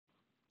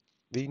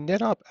The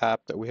Netop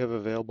app that we have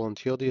available in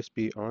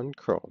TLDSB on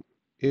Chrome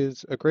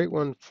is a great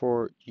one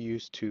for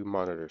use to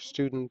monitor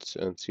students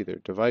and see their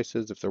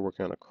devices if they're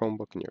working on a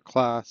Chromebook in your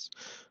class,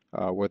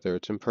 whether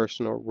it's in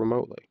person or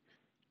remotely.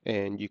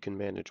 And you can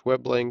manage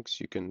web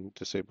links, you can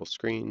disable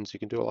screens, you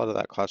can do a lot of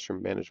that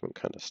classroom management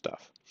kind of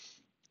stuff.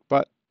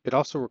 But it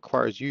also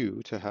requires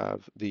you to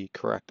have the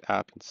correct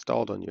app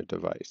installed on your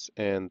device,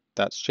 and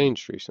that's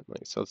changed recently.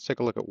 So let's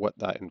take a look at what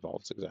that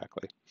involves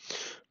exactly.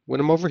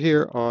 When I'm over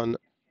here on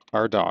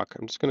our doc,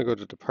 I'm just going to go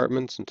to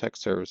Departments and Tech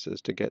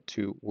Services to get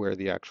to where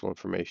the actual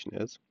information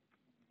is.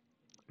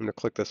 I'm going to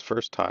click this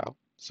first tile,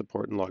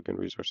 Support and Login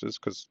Resources,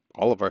 because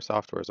all of our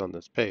software is on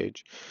this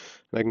page.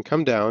 And I can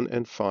come down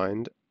and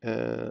find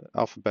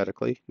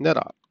alphabetically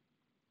Netop.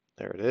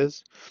 There it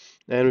is.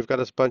 And we've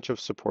got a bunch of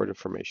support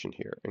information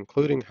here,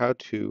 including how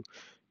to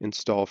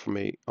install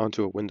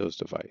onto a Windows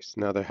device.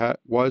 Now there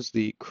was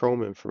the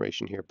Chrome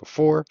information here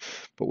before,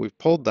 but we've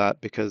pulled that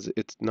because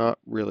it's not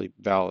really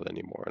valid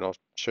anymore, and I'll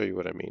show you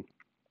what I mean.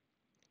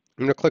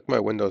 I'm going to click my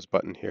Windows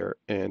button here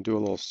and do a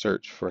little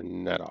search for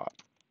Netop.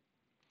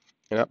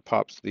 And up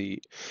pops the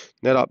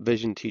Netop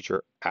Vision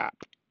Teacher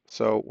app.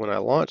 So when I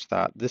launch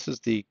that, this is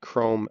the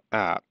Chrome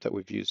app that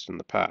we've used in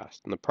the past.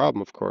 And the problem,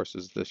 of course,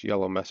 is this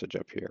yellow message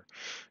up here.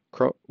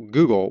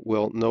 Google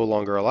will no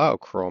longer allow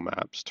Chrome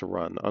apps to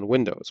run on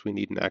Windows. We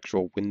need an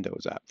actual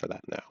Windows app for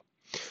that now.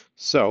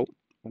 So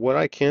what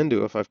I can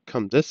do if I've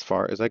come this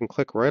far is I can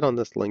click right on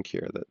this link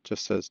here that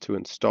just says to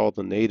install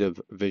the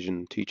native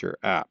Vision Teacher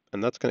app,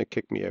 and that's going to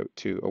kick me out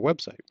to a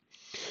website.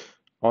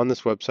 On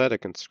this website, I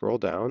can scroll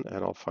down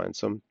and I'll find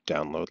some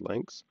download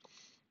links.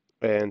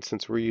 And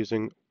since we're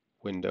using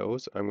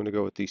Windows, I'm going to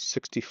go with the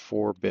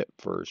 64-bit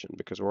version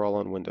because we're all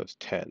on Windows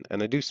 10.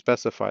 And I do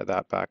specify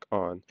that back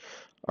on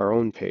our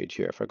own page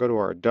here. If I go to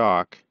our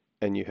doc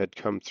and you had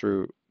come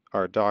through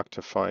our doc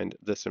to find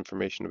this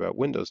information about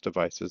Windows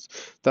devices,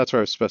 that's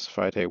where I've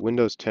specified, hey,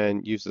 Windows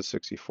 10, use the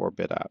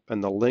 64-bit app.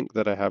 And the link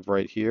that I have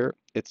right here,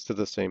 it's to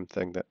the same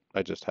thing that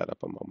I just had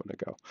up a moment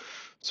ago.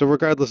 So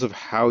regardless of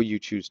how you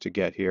choose to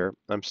get here,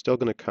 I'm still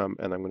going to come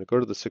and I'm going to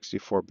go to the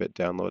 64-bit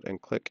download and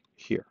click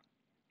here.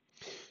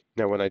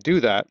 Now when I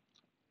do that,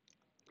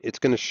 it's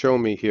going to show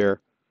me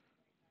here,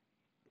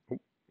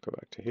 go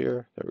back to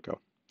here, there we go.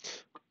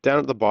 Down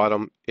at the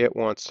bottom, it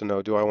wants to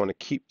know, do I want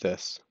to keep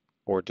this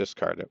or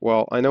discard it?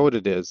 Well, I know what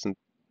it is, and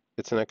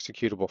it's an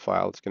executable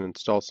file. It's going to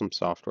install some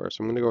software,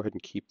 so I'm going to go ahead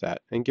and keep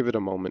that and give it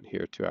a moment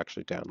here to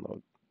actually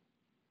download.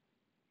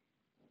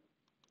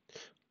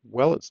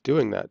 While it's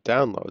doing that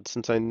download,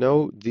 since I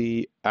know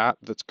the app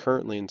that's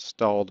currently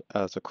installed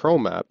as a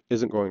Chrome app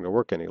isn't going to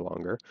work any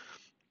longer,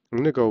 I'm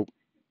going to go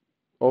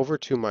over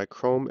to my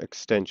Chrome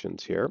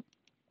extensions here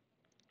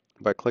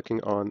by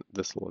clicking on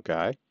this little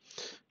guy.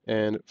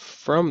 And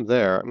from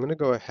there, I'm going to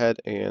go ahead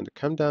and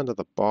come down to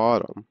the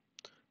bottom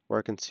where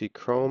I can see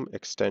Chrome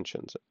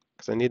extensions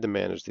because I need to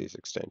manage these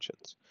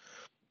extensions.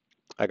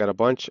 I got a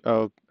bunch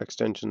of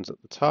extensions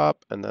at the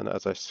top, and then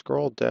as I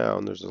scroll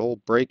down, there's a little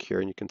break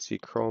here and you can see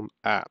Chrome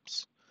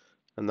apps,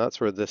 and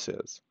that's where this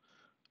is.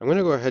 I'm going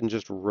to go ahead and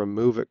just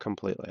remove it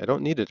completely. I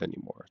don't need it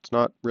anymore. It's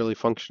not really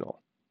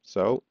functional.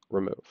 So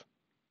remove.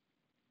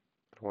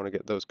 I don't want to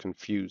get those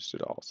confused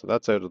at all. So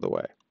that's out of the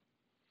way.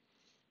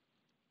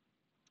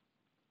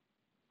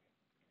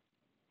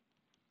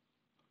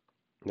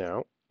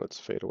 Now let's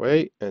fade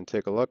away and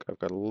take a look. I've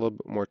got a little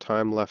bit more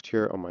time left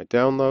here on my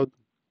download.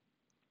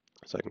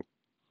 So I can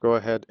go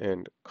ahead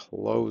and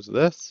close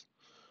this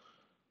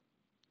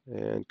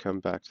and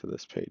come back to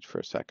this page for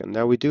a second.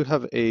 Now we do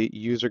have a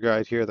user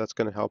guide here that's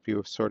going to help you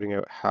with sorting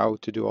out how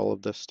to do all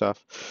of this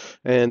stuff.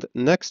 And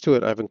next to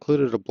it, I've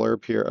included a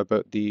blurb here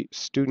about the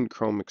Student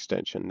Chrome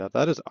extension. Now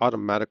that is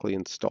automatically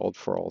installed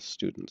for all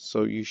students,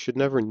 so you should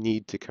never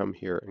need to come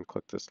here and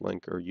click this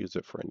link or use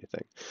it for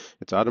anything.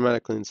 It's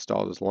automatically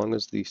installed as long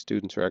as the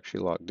students are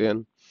actually logged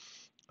in.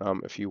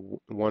 If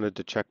you wanted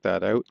to check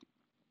that out,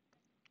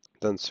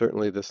 then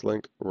certainly this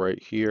link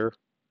right here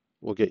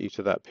will get you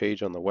to that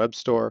page on the web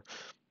store.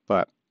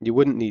 But you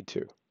wouldn't need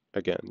to.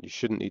 Again, you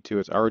shouldn't need to.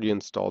 It's already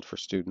installed for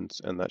students,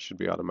 and that should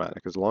be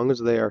automatic as long as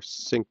they are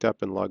synced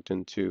up and logged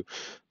into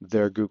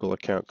their Google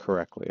account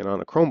correctly. And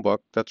on a Chromebook,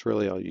 that's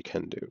really all you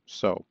can do.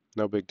 So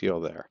no big deal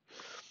there.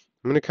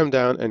 I'm going to come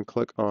down and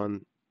click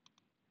on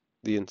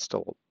the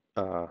installed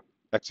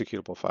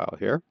executable file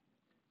here.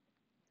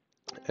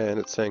 And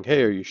it's saying,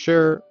 hey, are you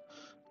sure?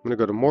 I'm going to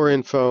go to more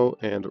info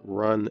and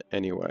run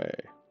anyway.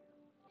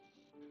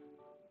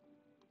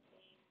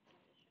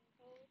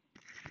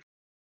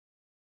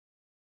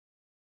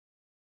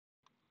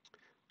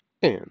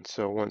 And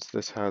so once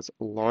this has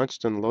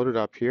launched and loaded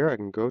up here, I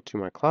can go to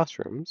my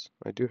classrooms.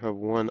 I do have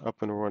one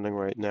up and running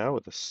right now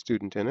with a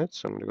student in it,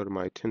 so I'm going to go to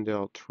my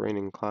Tyndale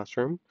training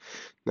classroom.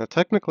 Now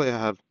technically I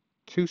have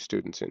two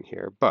students in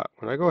here, but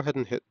when I go ahead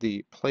and hit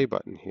the play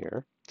button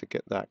here to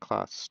get that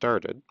class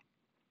started,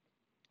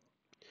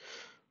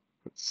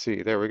 let's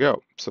see, there we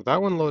go. So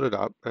that one loaded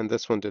up and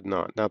this one did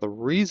not. Now the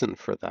reason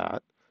for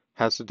that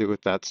has to do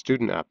with that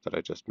student app that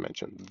I just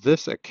mentioned.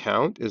 This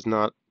account is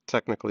not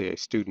technically a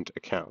student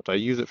account. I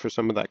use it for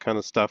some of that kind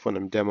of stuff when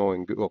I'm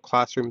demoing Google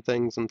Classroom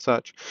things and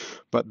such,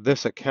 but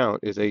this account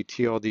is a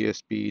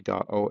tldSB.on.ca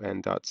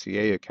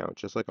account,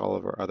 just like all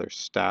of our other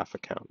staff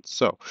accounts.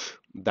 So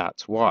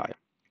that's why.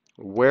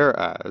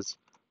 Whereas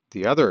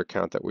the other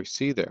account that we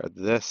see there,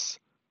 this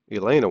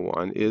Elena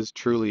one, is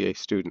truly a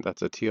student.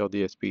 That's a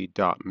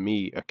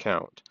tldSB.me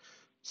account.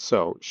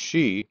 So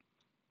she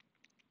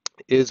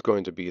is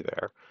going to be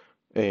there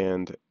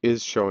and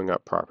is showing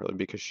up properly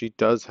because she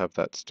does have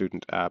that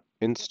student app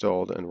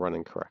installed and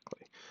running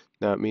correctly.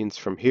 Now it means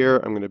from here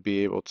I'm going to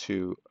be able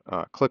to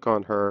click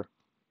on her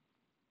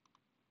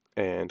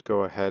and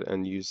go ahead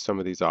and use some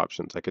of these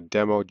options. I could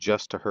demo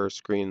just to her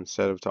screen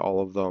instead of to all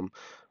of them.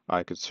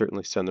 I could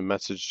certainly send a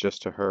message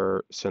just to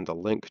her, send a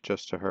link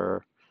just to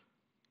her,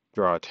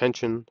 draw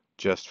attention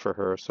just for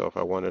her. So if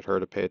I wanted her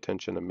to pay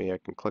attention to me, I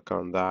can click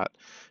on that.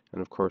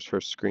 And of course,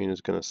 her screen is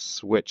going to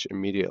switch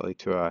immediately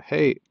to a,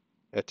 hey,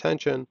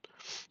 attention.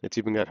 It's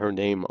even got her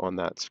name on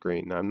that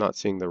screen. Now, I'm not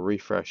seeing the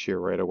refresh here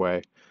right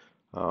away,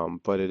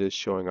 but it is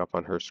showing up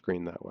on her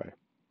screen that way.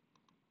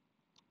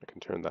 I can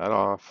turn that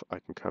off. I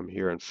can come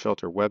here and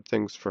filter web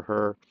things for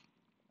her.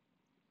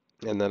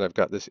 And then I've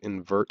got this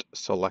invert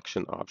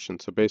selection option.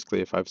 So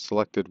basically, if I've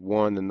selected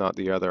one and not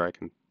the other, I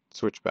can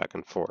switch back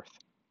and forth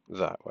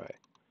that way.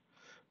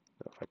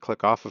 If I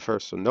click off of her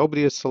so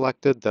nobody is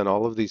selected, then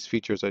all of these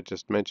features I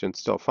just mentioned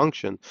still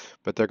function,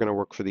 but they're going to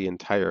work for the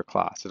entire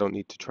class. I don't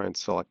need to try and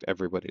select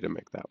everybody to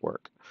make that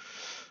work.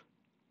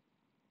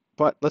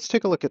 But let's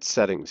take a look at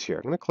settings here.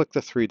 I'm going to click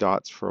the three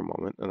dots for a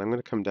moment, and I'm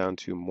going to come down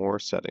to more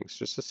settings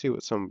just to see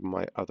what some of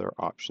my other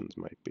options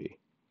might be.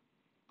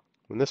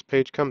 When this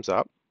page comes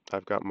up,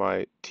 I've got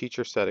my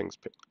teacher settings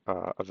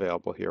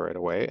available here right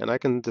away, and I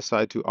can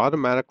decide to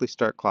automatically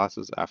start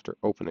classes after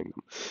opening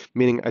them,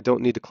 meaning I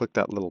don't need to click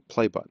that little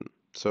play button.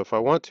 So if I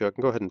want to, I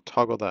can go ahead and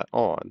toggle that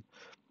on,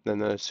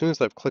 and then as soon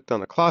as I've clicked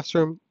on a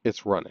classroom,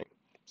 it's running.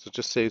 So it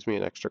just saves me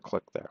an extra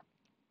click there.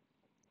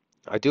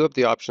 I do have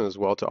the option as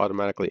well to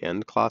automatically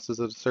end classes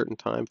at a certain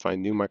time. If I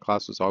knew my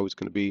class was always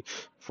going to be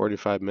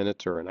 45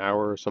 minutes or an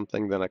hour or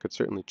something, then I could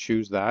certainly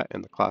choose that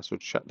and the class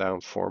would shut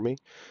down for me.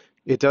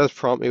 It does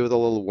prompt me with a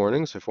little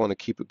warning, so if I want to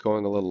keep it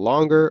going a little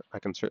longer, I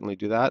can certainly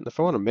do that. And if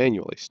I want to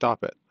manually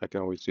stop it, I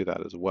can always do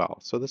that as well.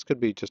 So this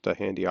could be just a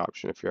handy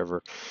option if you're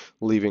ever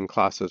leaving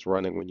classes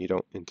running when you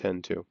don't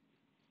intend to.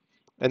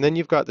 And then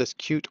you've got this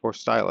cute or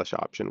stylish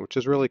option, which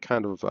is really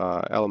kind of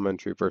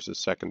elementary versus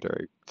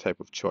secondary type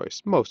of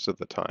choice most of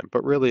the time,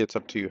 but really it's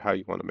up to you how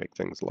you want to make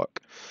things look.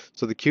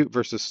 So the cute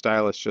versus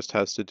stylish just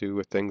has to do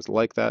with things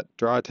like that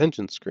draw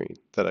attention screen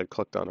that I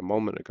clicked on a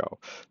moment ago.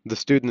 The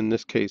student in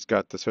this case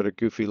got the sort of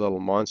goofy little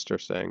monster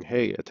saying,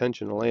 hey,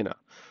 attention Elena.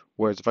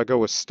 Whereas if I go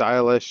with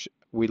stylish,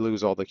 we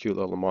lose all the cute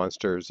little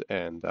monsters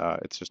and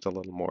it's just a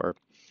little more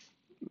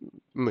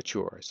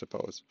mature, I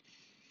suppose.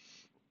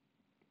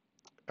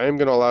 I am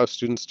going to allow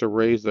students to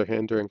raise their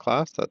hand during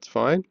class, that's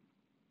fine.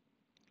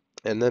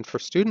 And then for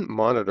student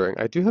monitoring,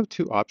 I do have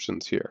two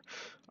options here.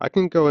 I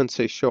can go and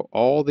say show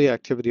all the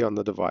activity on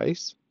the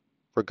device,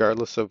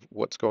 regardless of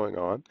what's going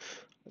on.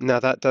 Now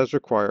that does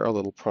require a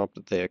little prompt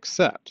that they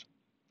accept.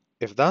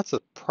 If that's a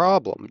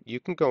problem,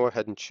 you can go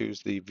ahead and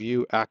choose the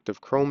View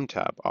Active Chrome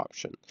tab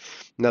option.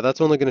 Now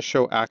that's only going to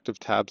show active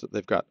tabs that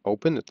they've got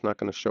open. It's not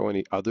going to show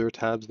any other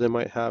tabs they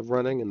might have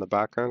running in the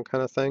background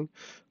kind of thing.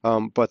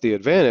 But the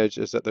advantage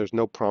is that there's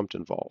no prompt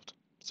involved.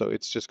 So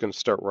it's just going to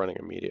start running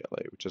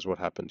immediately, which is what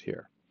happened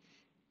here.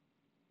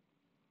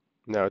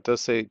 Now it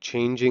does say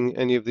changing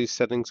any of these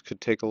settings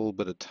could take a little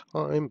bit of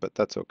time, but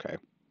that's okay.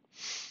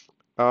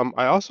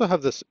 I also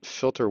have this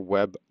filter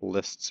web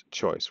lists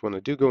choice. When I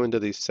do go into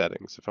these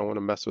settings, if I want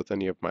to mess with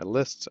any of my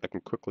lists, I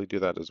can quickly do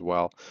that as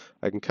well.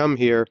 I can come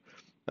here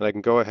and I can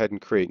go ahead and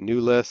create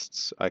new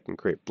lists. I can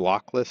create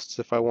block lists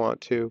if I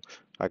want to.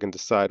 I can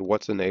decide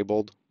what's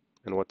enabled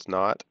and what's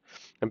not.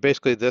 And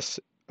basically this,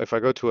 if I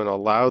go to an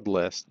allowed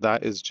list,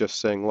 that is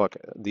just saying, look,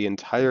 the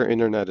entire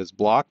internet is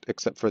blocked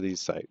except for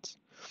these sites.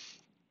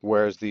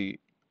 Whereas the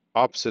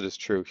opposite is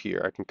true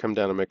here. I can come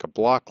down and make a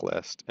block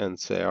list and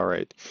say, all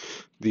right,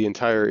 the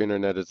entire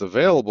internet is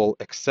available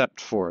except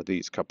for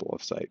these couple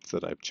of sites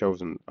that I've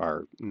chosen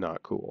are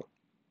not cool.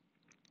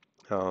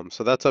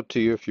 So that's up to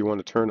you. If you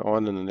want to turn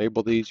on and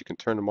enable these, you can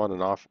turn them on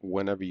and off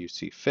whenever you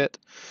see fit.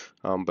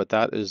 But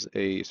that is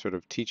a sort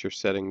of teacher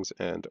settings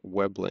and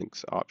web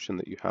links option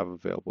that you have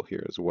available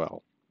here as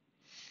well.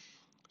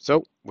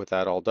 So with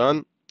that all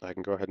done, I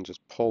can go ahead and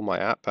just pull my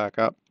app back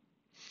up.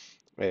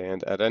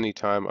 And at any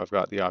time, I've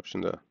got the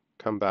option to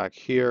come back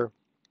here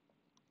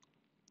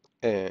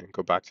and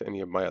go back to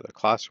any of my other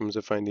classrooms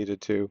if I needed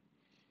to.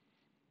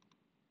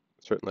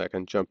 Certainly I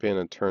can jump in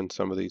and turn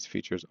some of these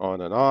features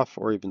on and off,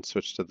 or even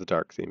switch to the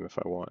dark theme if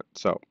I want.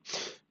 So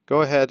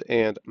go ahead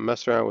and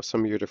mess around with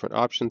some of your different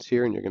options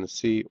here, and you're going to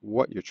see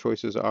what your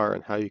choices are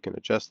and how you can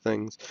adjust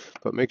things.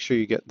 But make sure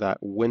you get that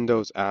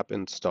Windows app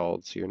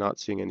installed so you're not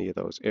seeing any of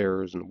those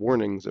errors and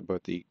warnings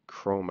about the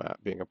Chrome app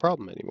being a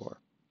problem anymore.